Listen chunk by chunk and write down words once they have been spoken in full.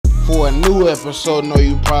for a new episode. Know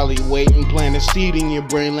you probably waiting, plant a seed in your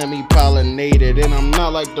brain, let me pollinate it. And I'm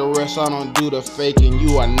not like the rest, I don't do the faking.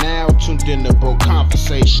 You are now tuned into Bro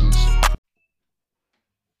Conversations.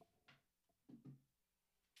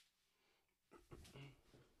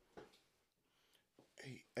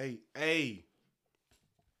 Hey.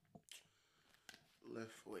 Left,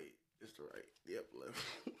 wait, it's the right. Yep, left.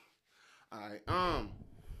 Alright,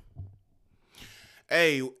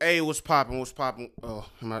 what's popping? Oh,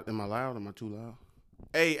 am I loud? Am I too loud?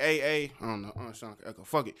 Hey. I don't know. Oh, it sounds like echo.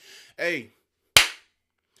 Fuck it. Hey,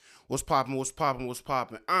 what's popping?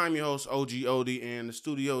 I'm your host, OG Odie, and the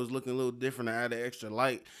studio is looking a little different. I added extra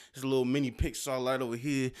light. There's a little mini Pixar light over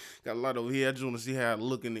here. Got a light over here. I just want to see how it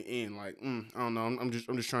look in the end. Like, I don't know. I'm just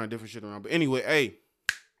trying different shit around. But anyway, hey.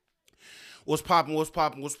 What's poppin'?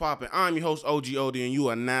 I'm your host, OG Odie, and you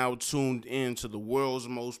are now tuned in to the world's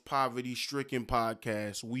most poverty-stricken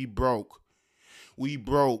podcast. We broke. We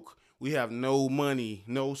have no money,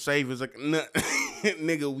 no savings. Like,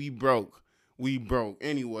 nigga, we broke.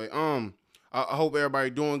 Anyway, I hope everybody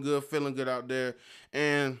doing good, feeling good out there.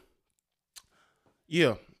 And,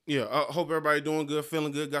 yeah. I hope everybody doing good,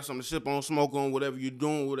 feeling good, got something to sip on, smoke on, whatever you're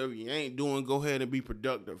doing, whatever you ain't doing, go ahead and be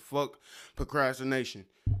productive. Fuck procrastination.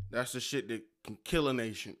 That's the shit that can kill a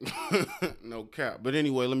nation. No cap. But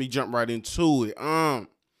anyway, let me jump right into it.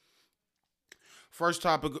 First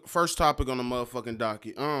topic on the motherfucking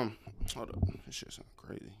docket. Hold up. This shit sound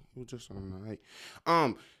crazy. It was just on the night.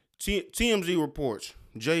 TMZ reports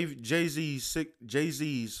Jay-Z's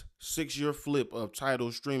 6-year flip of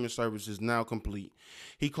Tidal streaming service is now complete.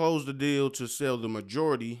 He closed the deal to sell the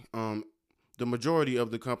majority of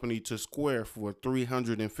the company to Square for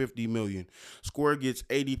 $350 million. Square gets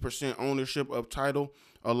 80% ownership of Tidal,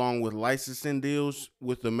 along with licensing deals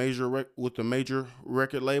with the major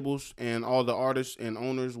record labels, and all the artists and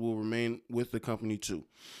owners will remain with the company too.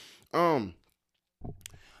 I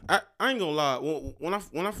ain't gonna lie. When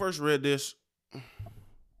I first read this,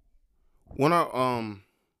 and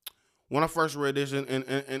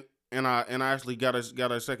I actually got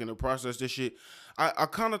a second to process this shit, I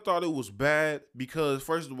kind of thought it was bad because,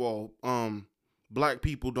 first of all, black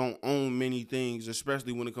people don't own many things,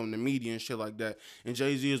 especially when it comes to media and shit like that. And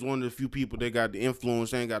Jay-Z is one of the few people that got the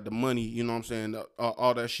influence and got the money, you know what I'm saying?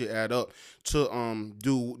 All that shit add up to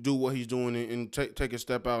do what he's doing and take a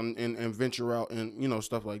step out and venture out and, you know,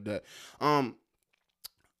 stuff like that. I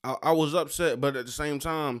was upset, but at the same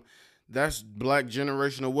time, that's black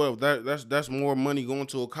generational wealth. That's more money going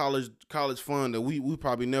to a college fund that we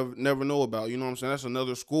probably never know about. You know what I'm saying? That's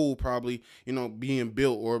another school probably, you know, being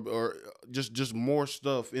built or just more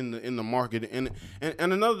stuff in the market. And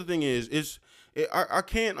another thing I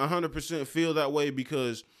can't 100% feel that way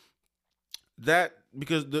because the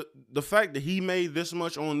fact that he made this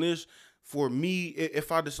much on this. For me,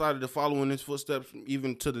 if I decided to follow in his footsteps,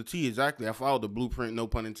 even to the T exactly, I followed the blueprint, no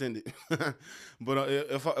pun intended. But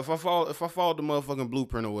if I followed the motherfucking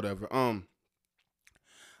blueprint or whatever,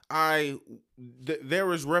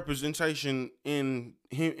 there is representation in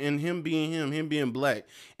him being him being black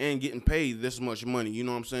and getting paid this much money. You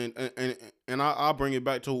know what I'm saying? And I'll bring it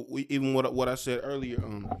back to even what I said earlier.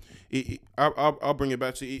 I'll bring it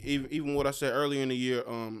back to even what I said earlier in the year.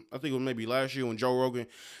 I think it was maybe last year when Joe Rogan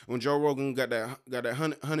got that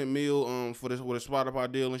 100 mil for with a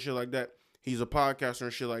Spotify deal and shit like that. He's a podcaster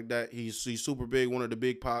and shit like that. He's super big, one of the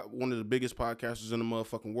biggest podcasters in the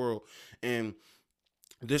motherfucking world, and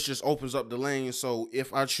this just opens up the lane. So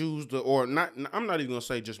if I choose I'm not even gonna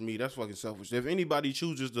say just me, that's fucking selfish. If anybody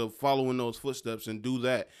chooses to follow in those footsteps and do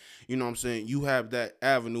that, you know what I'm saying, you have that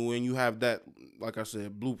avenue and you have that, like I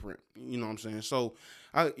said, blueprint. You know what I'm saying? So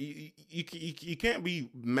you can't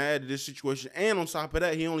be mad at this situation. And on top of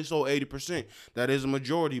that, he only sold 80%. That is a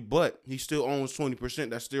majority, but he still owns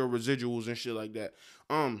 20%. That's still residuals and shit like that.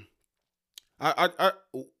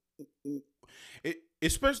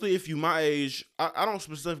 Especially if you my age, I don't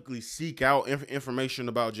specifically seek out information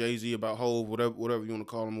about Jay-Z, about Hov, whatever you want to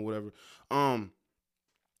call him or whatever.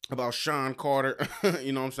 About Sean Carter,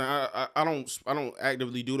 you know what I'm saying? I don't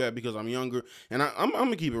actively do that because I'm younger, and I'm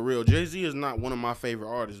gonna keep it real. Jay-Z is not one of my favorite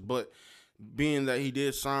artists, but being that he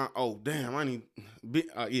did sign, this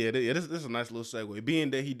is a nice little segue. Being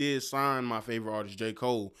that he did sign my favorite artist, J.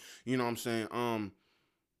 Cole, you know what I'm saying? I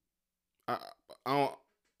don't.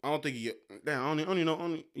 I don't think he. Damn, only know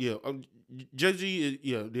only yeah. Jay Z is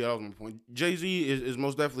yeah. That was my point. Jay Z is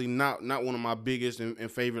most definitely not one of my biggest and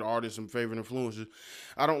favorite artists and favorite influences.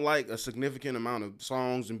 I don't like a significant amount of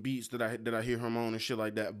songs and beats that I hear him on and shit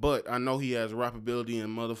like that. But I know he has rappability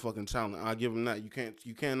and motherfucking talent. I give him that.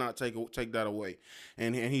 You cannot take that away.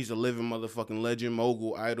 And he's a living motherfucking legend,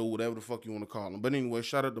 mogul, idol, whatever the fuck you want to call him. But anyway,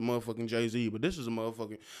 shout out to motherfucking Jay Z. But this is a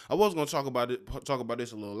motherfucking. I was gonna talk about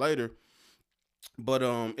this a little later. But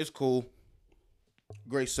it's cool.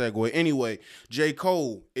 Great segue. Anyway, J.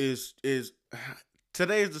 Cole is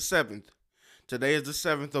today is the 7th. Today is the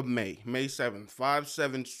 7th of May. May 7th.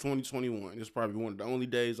 5/7/2021. It's probably one of the only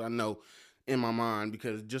days I know in my mind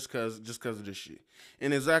because just cause of this shit.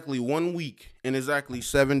 In exactly 1 week, in exactly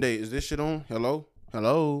 7 days. Is this shit on? Hello?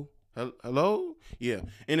 Hello? Hello? Yeah.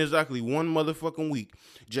 In exactly one motherfucking week,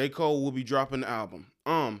 J. Cole will be dropping the album.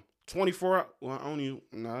 24 hours. Well, I don't even.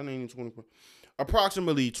 No, it ain't even 24.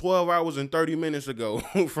 Approximately 12 hours and 30 minutes ago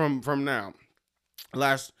from now.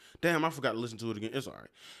 Last damn, I forgot to listen to it again. It's all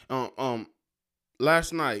right.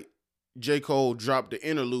 Last night, J. Cole dropped the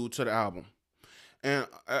interlude to the album, and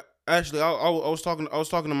actually, I was talking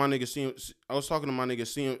to my nigga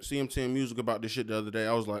CM10 Music about this shit the other day.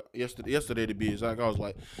 I was like yesterday to be exact. I was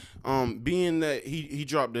like, being that he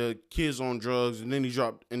dropped the Kids on Drugs, and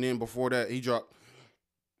then before that he dropped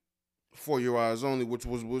For Your Eyes Only, which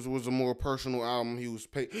was a more personal album. He was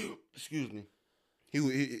excuse me.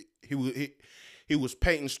 He was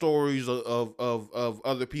painting stories of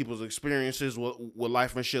other people's experiences with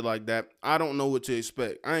life and shit like that. I don't know what to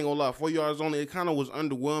expect. I ain't gonna lie. For Your Eyes Only, it kind of was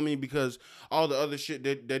underwhelming because all the other shit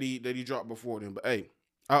that he dropped before then. But hey,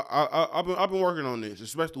 I've been working on this,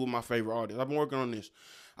 especially with my favorite artists. I've been working on this.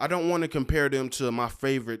 I don't want to compare them to my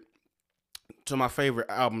favorite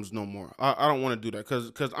albums no more. I don't want to do that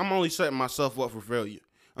because I'm only setting myself up for failure.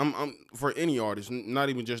 I'm for any artist, not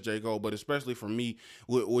even just J. Cole, but especially for me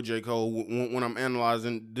with J. Cole when I'm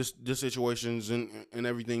analyzing this situations and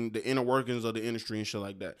everything, the inner workings of the industry and shit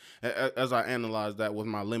like that. As I analyze that with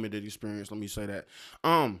my limited experience, let me say that.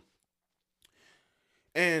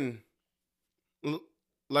 And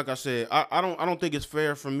like I said, I don't think it's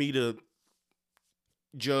fair for me to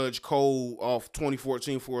judge Cole off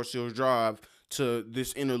 2014 Forest Hills Drive to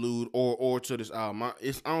this interlude or to this album. I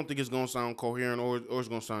don't think it's gonna sound coherent or it's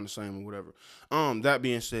gonna sound the same or whatever. That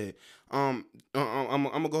being said, I'm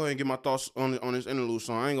gonna go ahead and get my thoughts on this interlude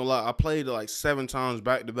song. I ain't gonna lie, I played it like 7 times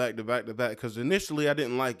back to back because initially I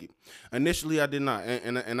didn't like it. Initially I did not,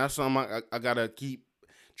 and that's something I gotta keep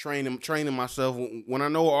training myself. When I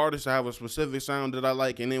know artists have a specific sound that I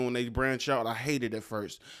like, and then when they branch out, I hate it at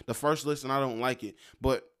first. The first listen, I don't like it.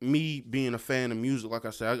 But me being a fan of music, like I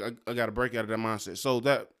said, I got to break out of that mindset. So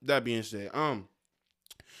that being said,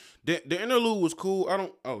 the interlude was cool.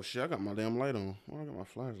 Oh shit, I got my damn light on. Oh, I got my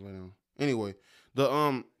flashlight on. Anyway,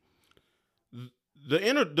 the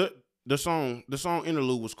song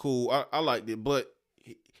interlude was cool. I liked it, but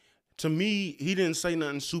to me, he didn't say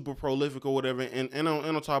nothing super prolific or whatever. And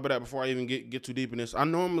on top of that, before I even get too deep in this, I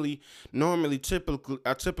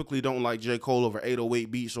typically don't like J. Cole over 808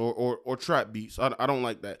 beats or trap beats. I don't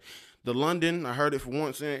like that. The London, I heard it for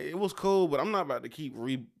once and it was cool, but I'm not about to keep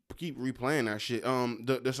replaying that shit.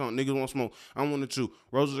 The song Niggas Want Smoke, I'm 1 or 2,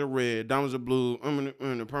 Roses Are Red, Diamonds Are Blue, I'm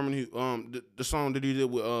in the Permanent the song that he did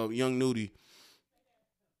with Young Nudie.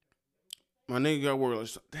 My nigga got word like,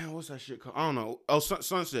 damn, what's that shit called? I don't know. Oh,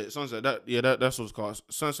 Sunset. That's what it's called.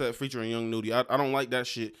 Sunset featuring Young Nudie. I don't like that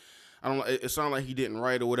shit. I don't like it. It sounds like he didn't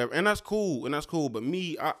write or whatever, and that's cool. But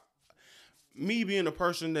me being a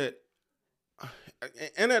person that,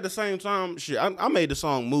 and at the same time, shit, I made the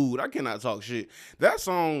song Mood. I cannot talk shit. That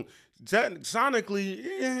song, sonically,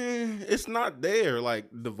 it's not there. Like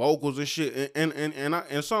the vocals and shit, and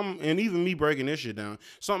even me breaking this shit down.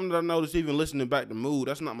 Something that I noticed even listening back to Mood.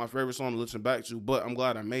 That's not my favorite song to listen back to, but I'm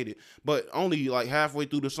glad I made it. But only like halfway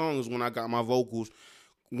through the song is when I got my vocals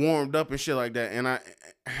warmed up and shit like that. And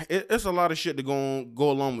it's a lot of shit to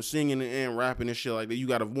go along with singing and rapping and shit like that. You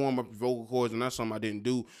got to warm up your vocal cords, and that's something I didn't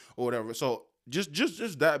do or whatever. So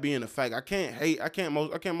just that being a fact, I can't hate. I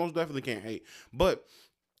most definitely can't hate. But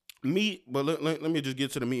let me just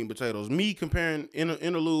get to the meat and potatoes. Me comparing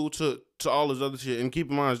interlude to all this other shit, and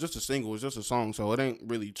keep in mind it's just a single, it's just a song, so it ain't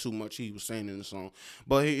really too much he was saying in the song.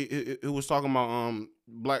 But he was talking about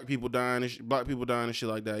black people dying and shit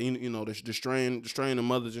like that. You know the strain of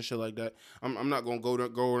mothers and shit like that. I'm not gonna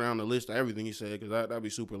go around the list of everything he said because that'd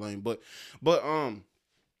be super lame. But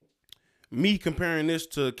me comparing this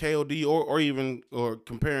to KOD or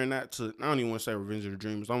comparing that to, I don't even want to say Revenge of the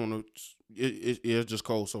Dreamers. I want to. It's just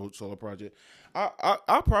Cole solo project.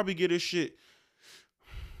 I'll probably get this shit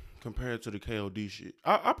compared to the KOD shit.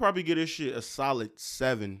 I probably give this shit a solid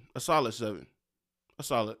 7. A solid 7. A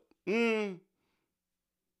solid. A,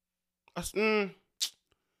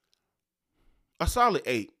 a solid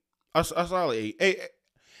 8. A solid 8.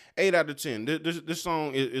 8 out of 10. This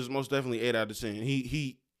song is most definitely 8 out of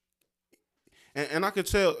 10. And I could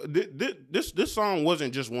tell this song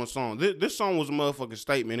wasn't just one song. This song was a motherfucking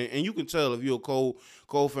statement, and you can tell if you're a Cole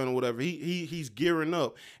fan or whatever. He's gearing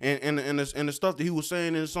up, and the stuff that he was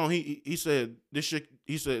saying in the song. He said this shit.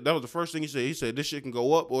 He said that was the first thing he said. He said this shit can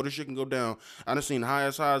go up or this shit can go down. I done seen the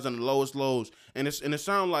highest highs and the lowest lows, and it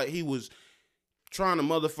sounded like he was trying to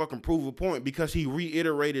motherfucking prove a point because he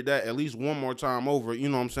reiterated that at least one more time over. You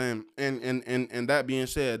know what I'm saying? And that being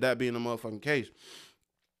said, that being the motherfucking case,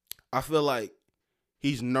 I feel like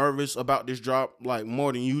he's nervous about this drop like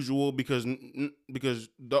more than usual because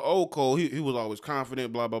the old Cole he was always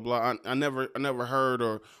confident, blah blah blah. I never heard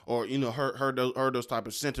or you know heard those type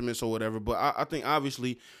of sentiments or whatever. But I think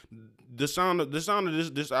obviously the sound of this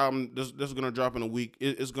album that's gonna drop in a week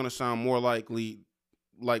is gonna sound more likely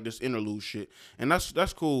like this interlude shit, and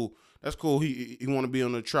that's cool. That's cool. He want to be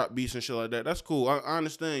on the trap beats and shit like that. That's cool. I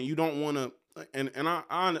understand you don't want to. And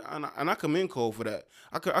I commend Cole for that.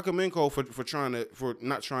 I commend Cole for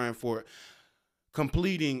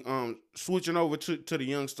completing switching over to the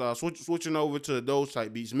young style, switching over to those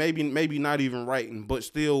type beats. Maybe not even writing, but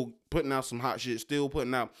still putting out some hot shit. Still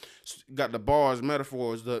putting out, got the bars,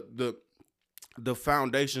 metaphors, the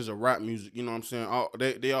foundations of rap music. You know what I'm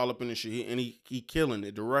saying? They all up in this shit, and he killing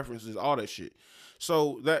it. The references, all that shit.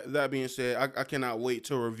 So that being said, I cannot wait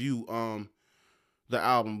to review the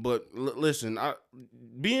album. But listen,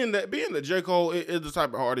 being that J. Cole is the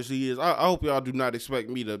type of artist he is, I hope y'all do not expect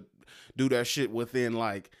me to do that shit within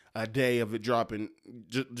like a day of it dropping,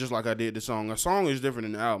 just like I did the song. A song is different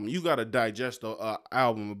than the album. You got to digest a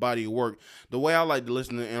album, a body of work. The way I like to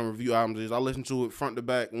listen to and review albums is I listen to it front to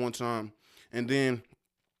back one time, and then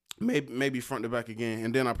maybe front to back again,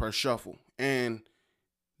 and then I press shuffle. And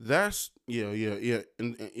that's and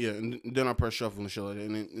then I press shuffle and shit like that,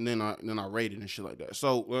 and then I rate it and shit like that.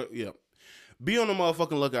 So yeah, be on the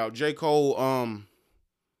motherfucking lookout. J. Cole,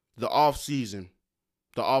 the off season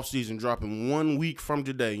dropping 1 week from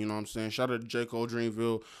today. You know what I'm saying? Shout out to J. Cole,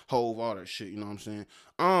 Dreamville, Hove, all that shit. You know what I'm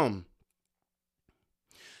saying?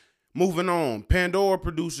 Moving on, Pandora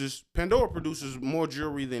produces more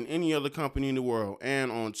jewelry than any other company in the world,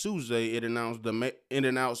 and on Tuesday it announced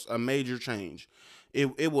a major change.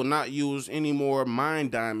 It will not use any more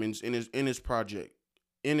mined diamonds in its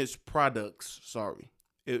products. Sorry,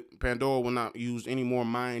 Pandora will not use any more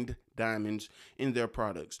mined diamonds in their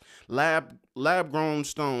products. Lab grown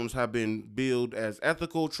stones have been billed as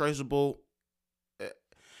ethical, traceable.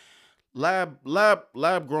 Lab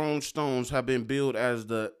grown stones have been billed as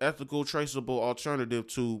the ethical, traceable alternative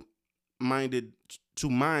to mined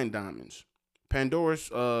diamonds. Pandora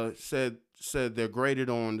said they're graded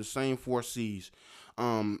on the same 4 C's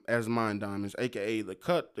as mined diamonds, aka the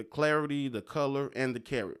cut, the clarity, the color, and the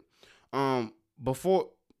carat. Before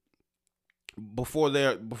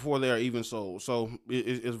they're even sold, so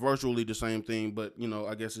it's virtually the same thing, but you know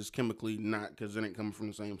I guess it's chemically not because it ain't coming from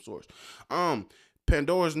the same source.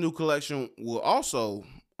 Pandora's new collection will also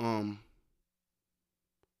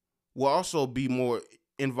be more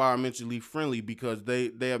environmentally friendly because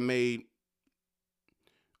they have made.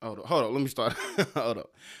 Hold on, let me start. Hold up.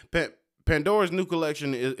 Pandora's new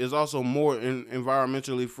collection is also more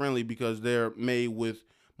environmentally friendly because they're made with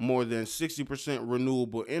more than 60%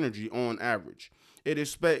 renewable energy on average. It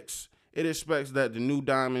expects that the new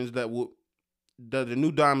diamonds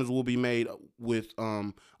will be made with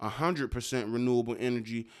 100% renewable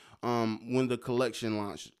energy when the collection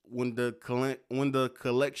launches. When the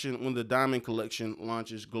diamond collection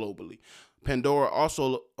launches globally. Pandora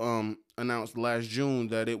also announced last June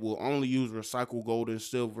that it will only use recycled gold and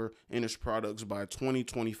silver in its products by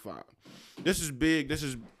 2025. This is big. This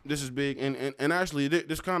is big. And actually,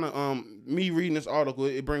 this kind of me reading this article,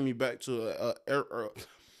 it brings me back to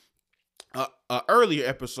a earlier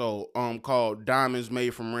episode called "Diamonds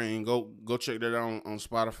Made from Rain." Go check that out on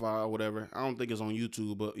Spotify or whatever. I don't think it's on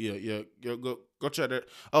YouTube, but yeah, go check that.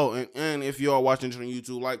 Oh, and if you are watching this on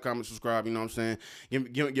YouTube, like, comment, subscribe. You know what I'm saying?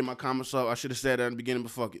 Get my comments up. I should have said that in the beginning,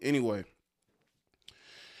 but fuck it. Anyway,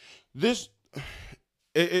 this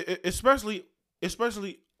especially.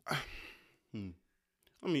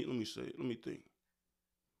 Let me say it. Let me think.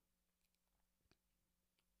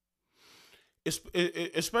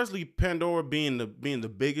 Especially Pandora being the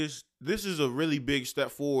biggest. This is a really big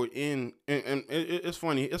step forward and it's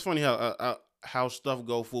funny how how stuff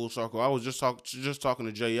go full circle. I was just talking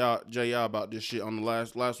to Jay about this shit on the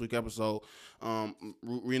last week episode.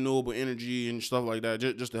 Renewable energy and stuff like that,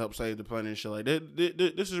 just to help save the planet and shit like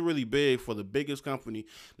that. This is really big for the biggest company,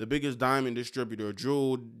 the biggest diamond distributor,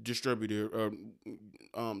 jewel distributor,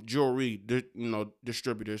 jewelry,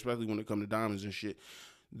 distributor, especially when it comes to diamonds and shit.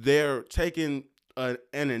 They're taking an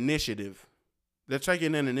initiative. They're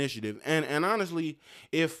taking an initiative, and honestly,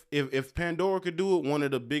 if Pandora could do it, one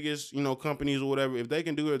of the biggest companies or whatever, if they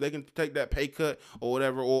can do it, if they can take that pay cut or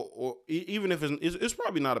whatever, or even if it's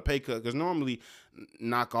probably not a pay cut, because normally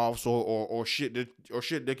knockoffs or shit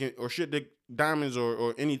that diamonds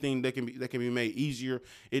or anything that can be made easier,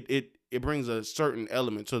 it brings a certain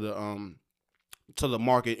element to the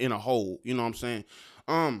market in a whole. You know what I'm saying?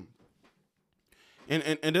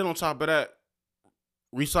 And then on top of that,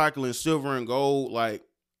 recycling silver and gold, like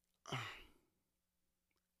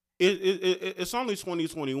it's only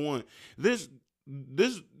 2021. This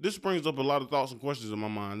brings up a lot of thoughts and questions in my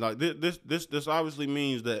mind. Like this obviously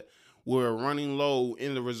means that we're running low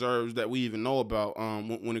in the reserves that we even know about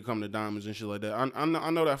when it comes to diamonds and shit like that. I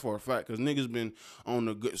know that for a fact, because niggas been on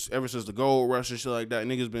the good ever since the gold rush and shit like that.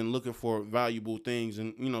 Niggas been looking for valuable things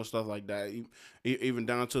and stuff like that. Even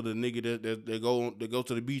down to the nigga that they go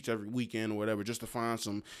to the beach every weekend or whatever just to find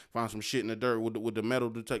some shit in the dirt with the metal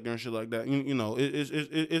detector and shit like that.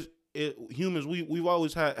 Humans, we've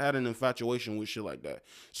always had an infatuation with shit like that.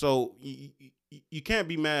 So you can't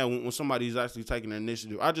be mad when somebody's actually taking the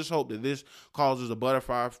initiative. I just hope that this causes a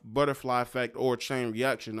butterfly effect or chain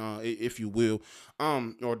reaction, if you will,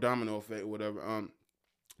 or domino effect, or whatever.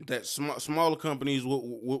 That smaller companies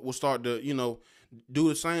will start to do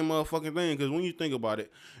the same motherfucking thing. Because when you think about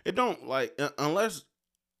it, it don't like unless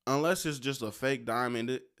it's just a fake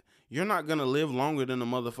diamond. You're not gonna live longer than a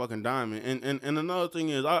motherfucking diamond. And another thing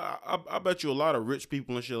is, I bet you a lot of rich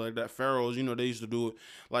people and shit like that, pharaohs, they used to do it.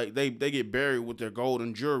 Like they get buried with their gold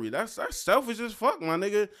and jewelry. That's selfish as fuck, my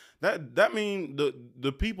nigga. That mean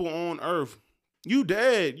the people on Earth, you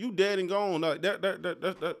dead and gone. Like that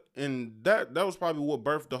was probably what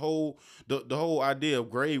birthed the whole idea of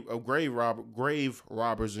grave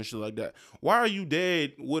robbers and shit like that. Why are you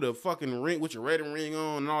dead with a fucking ring, with your wedding ring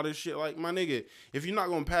on and all this shit? Like, my nigga, if you're not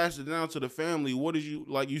gonna pass it down to the family, what is you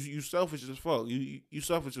like? You selfish as fuck. You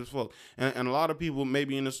selfish as fuck. And a lot of people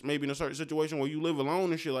maybe in a certain situation where you live alone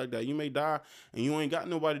and shit like that, you may die and you ain't got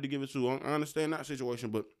nobody to give it to. I understand that situation,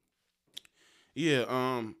 but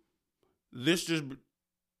yeah, this just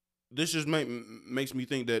makes me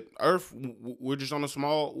think that Earth, we just have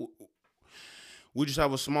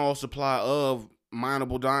a small supply of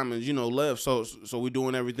mineable diamonds, left. So we're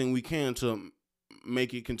doing everything we can to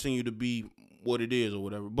make it continue to be what it is or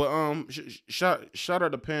whatever. But shout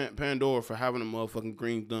out to Pandora for having a motherfucking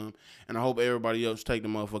green thumb, and I hope everybody else take the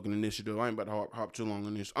motherfucking initiative. I ain't about to hop too long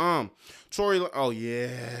on this. Tory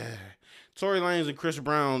Lanez and Chris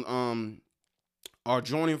Brown are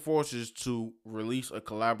joining forces to release a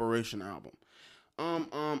collaboration album.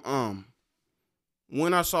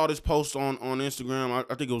 When I saw this post on Instagram,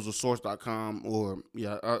 I think it was a source.com or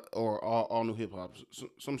all new hip hop,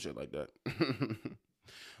 some shit like that.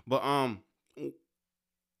 But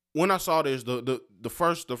when I saw this, the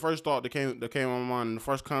first thought that came on my mind, and the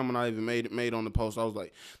first comment I even made on the post, I was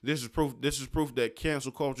like, this is proof that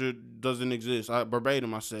cancel culture doesn't exist.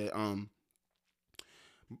 Verbatim I said,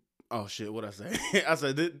 oh shit, what I say? I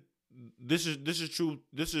said this is true.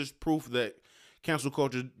 This is proof that cancel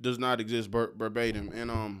culture does not exist verbatim. And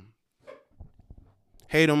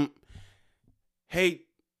hate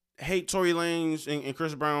Tory Lanez and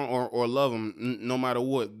Chris Brown or love them, no matter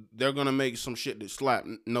what, they're gonna make some shit that slap.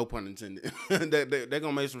 No pun intended. They're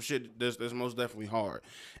gonna make some shit that's most definitely hard.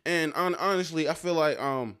 And honestly, I feel like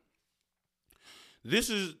this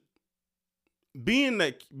is. Being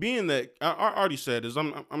that I already said this,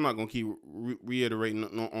 I'm not gonna keep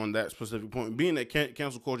reiterating on that specific point. Being that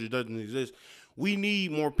cancel culture doesn't exist, we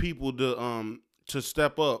need more people to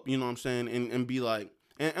step up. You know what I'm saying, and be like,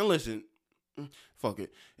 and listen, fuck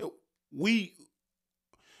it.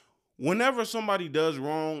 Whenever somebody does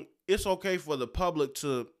wrong, it's okay for the public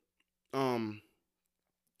to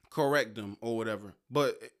correct them or whatever.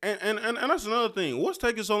 But and that's another thing. What's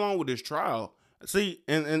taking so long with this trial? See,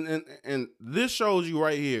 and this shows you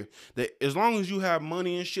right here that as long as you have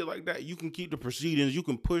money and shit like that, you can keep the proceedings. You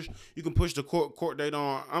can push the court date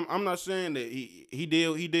on. I'm not saying that he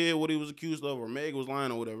did what he was accused of, or Meg was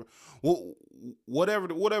lying or whatever.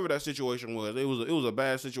 Whatever that situation was, it was a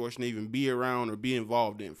bad situation to even be around or be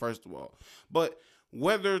involved in. First of all, but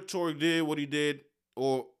whether Tory did what he did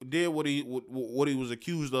or did what he was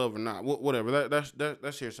accused of or not, whatever,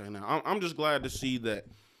 that's hearsay now. I'm just glad to see that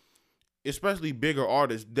especially bigger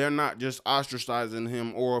artists, they're not just ostracizing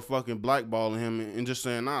him or fucking blackballing him and just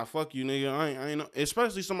saying, nah, fuck you, nigga. I ain't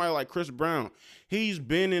especially somebody like Chris Brown. He's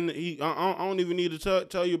been in, I don't even need to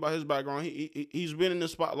tell you about his background. He's been in the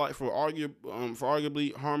spotlight for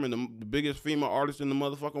arguably harming the biggest female artist in the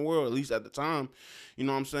motherfucking world, at least at the time. You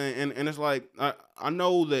know what I'm saying? And it's like, I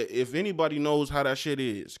know that if anybody knows how that shit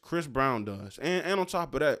is, Chris Brown does. And on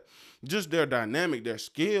top of that, just their dynamic, their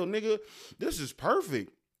skill, nigga, this is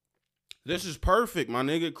perfect. This is perfect, my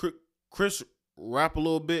nigga. Chris rap a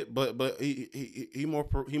little bit, but he more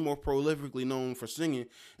prolifically known for singing,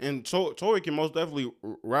 and Tory can most definitely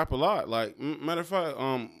rap a lot. Like matter of fact,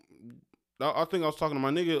 I think I was talking to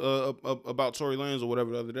my nigga about Tory Lanez or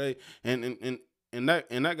whatever the other day, and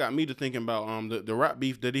that got me to thinking about the rap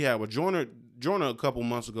beef that he had with Joyner a couple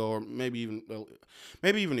months ago, or maybe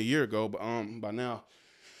even a year ago, but by now.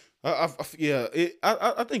 I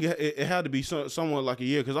think it had to be somewhat like a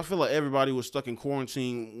year, because I feel like everybody was stuck in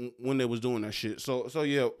quarantine when they was doing that shit. So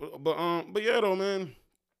yeah, but yeah though, man.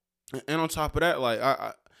 And on top of that, like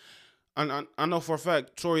I know for a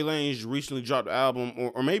fact Tory Lanez recently dropped an album,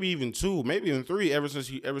 or maybe even two, maybe even three, ever since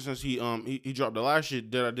he dropped the last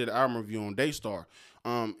shit that I did an album review on Daystar.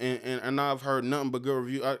 And I've heard nothing but good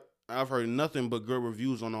review. I've heard nothing but good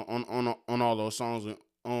reviews on all those songs,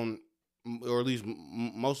 on or at least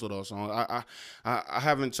most of those songs. I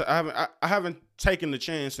haven't taken the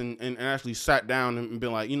chance and actually sat down and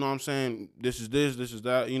been like, you know what I'm saying, this is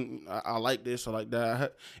that. I like this, I like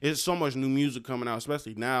that. It's so much new music coming out,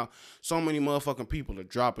 especially now. So many motherfucking people are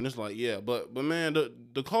dropping. It's like, yeah, but man,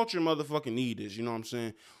 the culture motherfucking need this. You know what I'm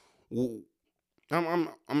saying?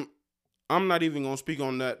 I'm not even gonna speak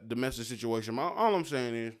on that domestic situation. All I'm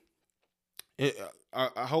saying is,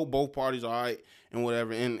 I hope both parties are alright and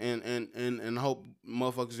whatever, and hope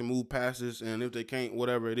motherfuckers can move past this. And if they can't,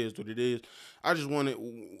 whatever it is, what it is. I just want it.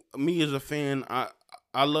 Me as a fan,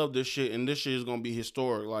 I love this shit, and this shit is gonna be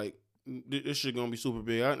historic. Like this shit gonna be super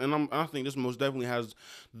big, I think this most definitely has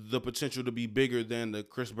the potential to be bigger than the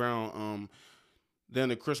Chris Brown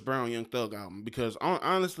Young Thug album, because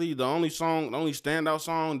honestly, the only standout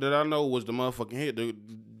song that I know was the motherfucking hit,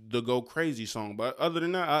 the Go Crazy song. But other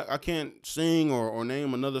than that, I can't sing or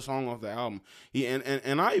name another song off the album.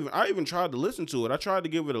 I even tried to listen to it. I tried to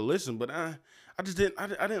give it a listen, but I just didn't.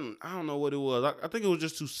 I don't know what it was. I think it was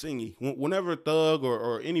just too singy. Whenever Thug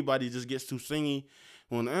or anybody just gets too singy,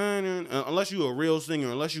 unless you a real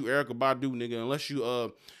singer, unless you Erykah Badu, nigga, unless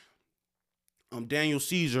you Daniel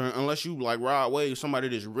Caesar, unless you like Rod Wave, somebody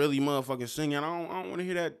that's really motherfucking singing, I don't want to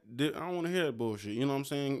hear that. I don't want to hear that bullshit. You know what I'm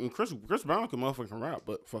saying? And Chris Brown can motherfucking rap,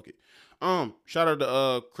 but fuck it. Shout out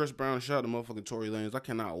to Chris Brown, shout out to motherfucking Tory Lanez. I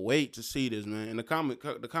cannot wait to see this, man. And the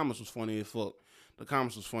comments was funny as fuck. The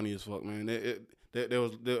comments was funny as fuck, man. I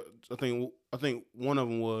think one of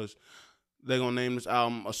them was, they gonna name this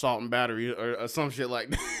album Assault and Battery or some shit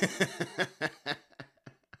like that.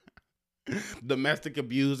 Domestic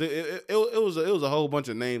abuse. It was a whole bunch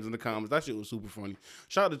of names in the comments. That shit was super funny.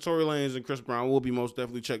 Shout out to Tory Lanez and Chris Brown. We'll be most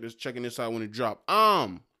definitely checking this out when it drop.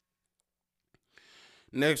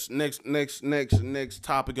 Next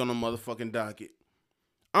topic on the motherfucking docket.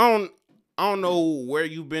 I don't know where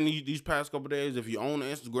you've been these past couple days, if you own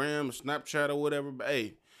Instagram or Snapchat or whatever, but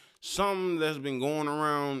hey, something that's been going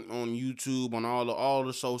around on YouTube, on all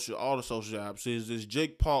the social apps, is this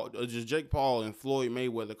Jake Paul and Floyd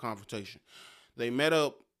Mayweather confrontation. They met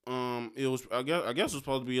up. It was I guess it was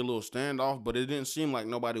supposed to be a little standoff, but it didn't seem like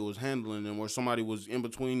nobody was handling them, or somebody was in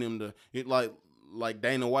between them like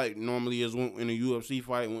Dana White normally is in a UFC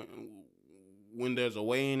fight when there's a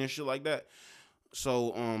weigh-in and shit like that.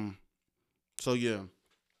 So yeah,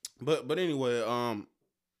 but anyway,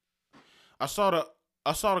 I saw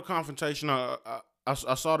the confrontation. I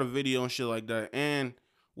saw the video and shit like that. And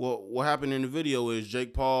what happened in the video is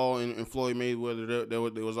Jake Paul and Floyd Mayweather, they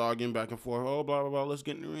was arguing back and forth. Oh, blah, blah, blah, let's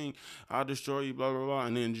get in the ring. I'll destroy you, blah, blah, blah.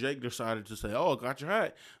 And then Jake decided to say, oh, I got your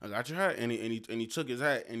hat. And he took his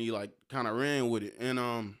hat and he like kind of ran with it.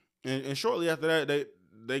 And shortly after that,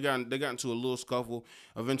 they got into a little scuffle.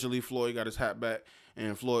 Eventually, Floyd got his hat back.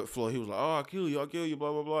 And Floyd, he was like, oh, I'll kill you,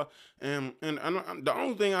 blah, blah, blah. And the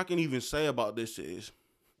only thing I can even say about this is,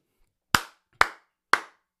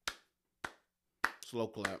 slow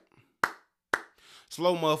clap.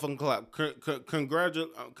 Slow motherfucking clap.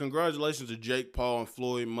 Congratulations to Jake Paul and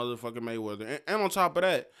Floyd motherfucking Mayweather. And on top of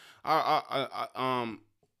that,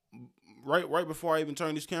 right before I even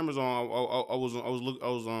turned these cameras on,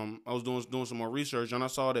 I was doing some more research, and I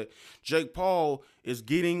saw that Jake Paul is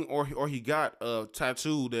getting, or he got a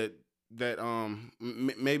tattoo that that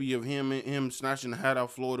maybe of him snatching the hat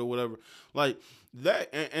out Floyd or whatever, like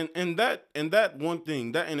that and that one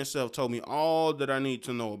thing that in itself told me all that I need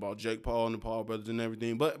to know about Jake Paul and the Paul brothers and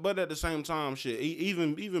everything. But at the same time, shit,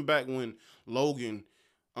 even back when Logan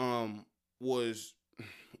was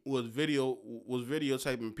was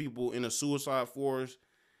videotaping people in a suicide forest,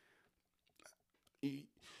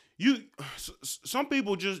 you some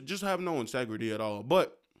people just have no integrity at all.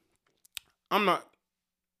 But I'm not.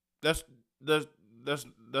 That's that's that's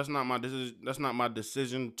not my decision. That's not my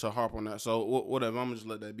decision to harp on that. So whatever. I'm gonna just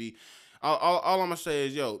let that be. All I'm gonna say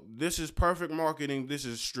is, yo, this is perfect marketing. This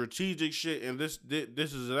is strategic shit, and this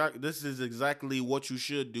is exactly what you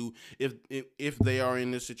should do if they are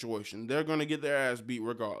in this situation. They're gonna get their ass beat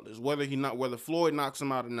regardless, whether Floyd knocks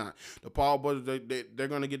them out or not. The Paul brothers, they're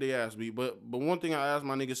gonna get their ass beat. But one thing I asked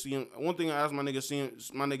my nigga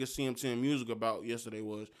CMTN Music about yesterday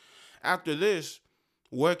was, after this,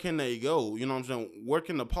 where can they go? You know what I'm saying? Where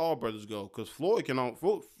can the Paul brothers go? Because if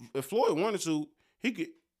Floyd wanted to,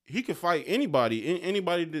 he could fight anybody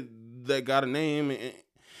that got a name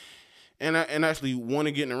and actually want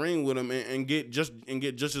to get in the ring with him and get just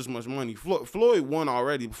as much money. Floyd won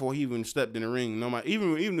already before he even stepped in the ring. No matter,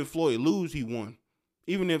 even if Floyd lose, he won.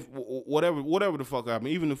 Even if whatever the fuck happened,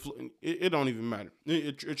 even if it don't even matter.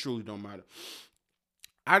 It truly don't matter.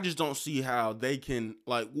 I just don't see how they can,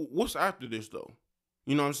 like, what's after this though?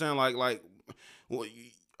 You know what I'm saying? Like, what,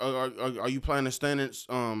 are you planning to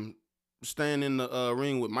stand in the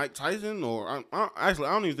ring with Mike Tyson? Or actually,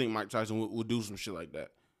 I don't even think Mike Tyson would do some shit like that.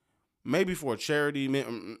 Maybe for a charity.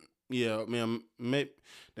 Yeah, man.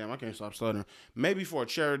 Damn, I can't stop stuttering. Maybe for a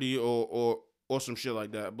charity or some shit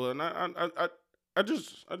like that. But I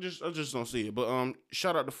just don't see it. But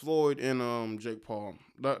shout out to Floyd and Jake Paul.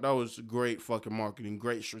 That was great fucking marketing.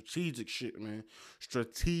 Great strategic shit, man.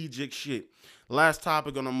 Strategic shit. Last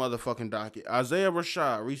topic on the motherfucking docket. Isaiah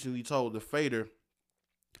Rashad recently told the Fader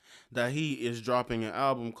that he is dropping an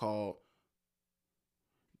album called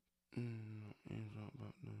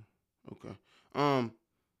Okay.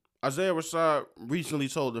 Isaiah Rashad recently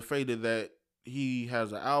told the Fader that he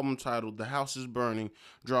has an album titled "The House Is Burning,"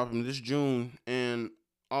 dropping this June, and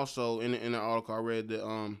also in the article I read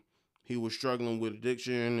that he was struggling with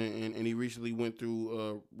addiction and he recently went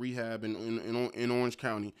through rehab in Orange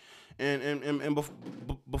County, and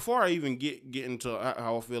before I even get into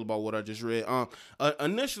how I feel about what I just read,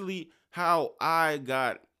 initially how I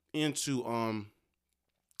got into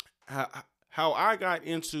how I got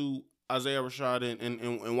into Isaiah Rashad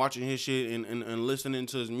and watching his shit and listening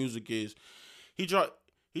to his music is he dropped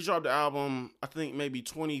the album, I think maybe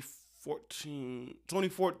 2014 to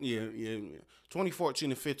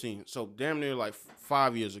 15, so damn near like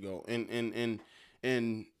 5 years ago, and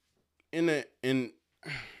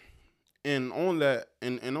on the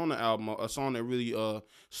album, a song that really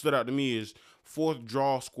stood out to me is Fourth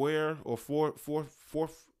Draw Square, or Fourth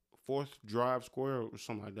Drive Square, or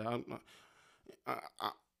something like that.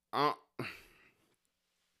 I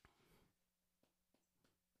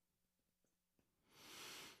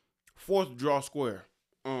Fourth Draw Square,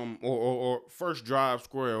 or First Drive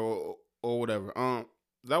Square, or whatever.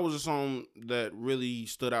 That was a song that really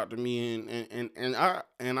stood out to me,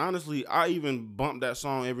 and honestly, I even bump that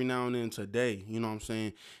song every now and then today. You know what I'm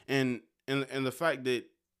saying? And the fact that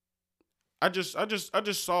I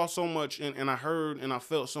just saw so much, and I heard and I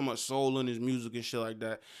felt so much soul in his music and shit like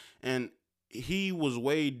that, and he was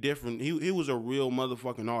way different. He was a real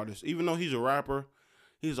motherfucking artist. Even though he's a rapper,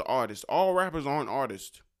 he's an artist. All rappers aren't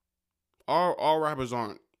artists. All rappers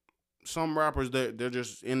aren't. Some rappers, they're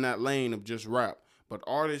just in that lane of just rap. But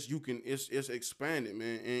artists, it's expanded,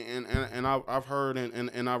 man. And I've heard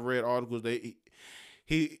and I've read articles that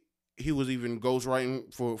he was even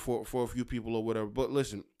ghostwriting for a few people or whatever. But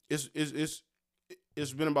listen, it's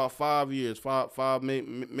been about 5 years, five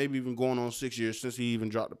maybe even going on 6 years since he even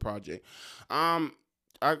dropped the project. I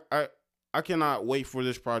cannot wait for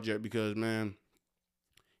this project because, man,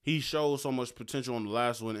 he showed so much potential on the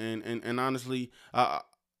last one, and honestly, I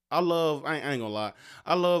ain't gonna lie,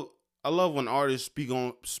 I love when artists speak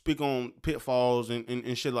on pitfalls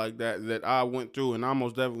and shit like that I went through, and I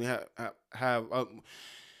most definitely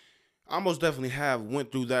have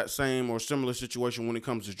went through that same or similar situation when it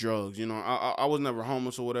comes to drugs. You know, I was never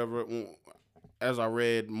homeless or whatever, as I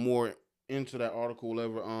read more into that article,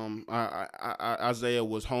 whatever, Isaiah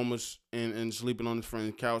was homeless and sleeping on his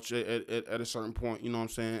friend's couch at a certain point, you know what I'm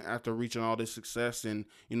saying, after reaching all this success and,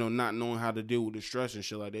 you know, not knowing how to deal with the stress and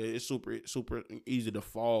shit like that. It's super easy to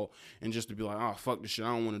fall and just to be like, oh, fuck this shit, I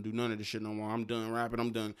don't want to do none of this shit no more, I'm done rapping,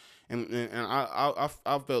 I'm done. And I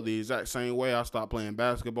felt the exact same way. I stopped playing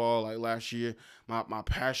basketball like last year. My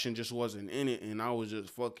passion just wasn't in it, and I was just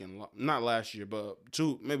fucking, not last year, but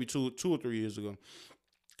maybe two or 3 years ago.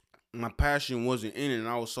 My passion wasn't in it, and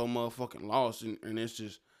I was so motherfucking lost, and it's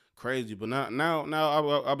just crazy. But now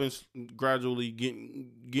I've been gradually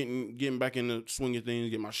getting back in the swing of things,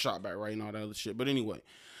 get my shot back right and all that other shit. But anyway,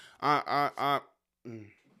 I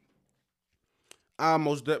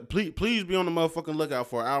please be on the motherfucking lookout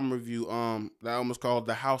for an album review. The album is called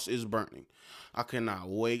 "The House Is Burning." I cannot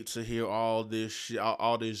wait to hear all this shit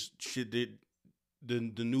that the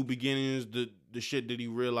new beginnings, the shit that he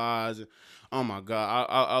realized. Oh my God,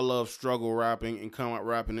 I love struggle rapping and come out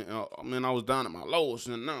rapping. Man, I was down at my lowest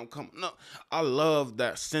and now I'm coming up. I love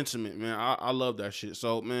that sentiment, man. I love that shit.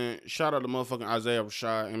 So, man, shout out to motherfucking Isaiah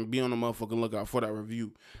Rashad and be on the motherfucking lookout for that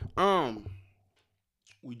review.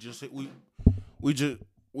 We just hit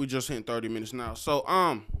 30 minutes now. So,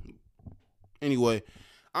 anyway,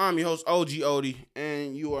 I'm your host, OG Odie,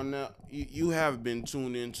 and you have been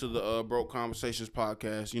tuned into the Broke Conversations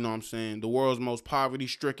podcast. You know what I'm saying? The world's most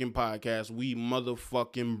poverty-stricken podcast. We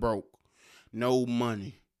motherfucking broke. No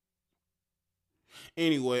money.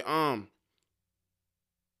 Anyway,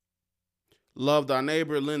 love thy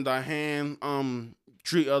neighbor, lend thy hand,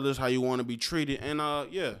 treat others how you want to be treated, and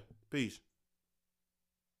yeah, peace.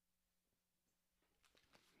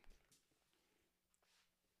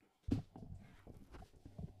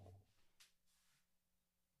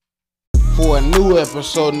 For a new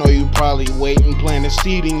episode, know you probably waiting. Plant a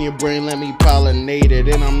seed in your brain, let me pollinate it.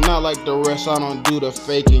 And I'm not like the rest, I don't do the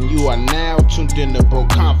faking. You are now tuned in to Broke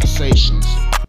Conversations.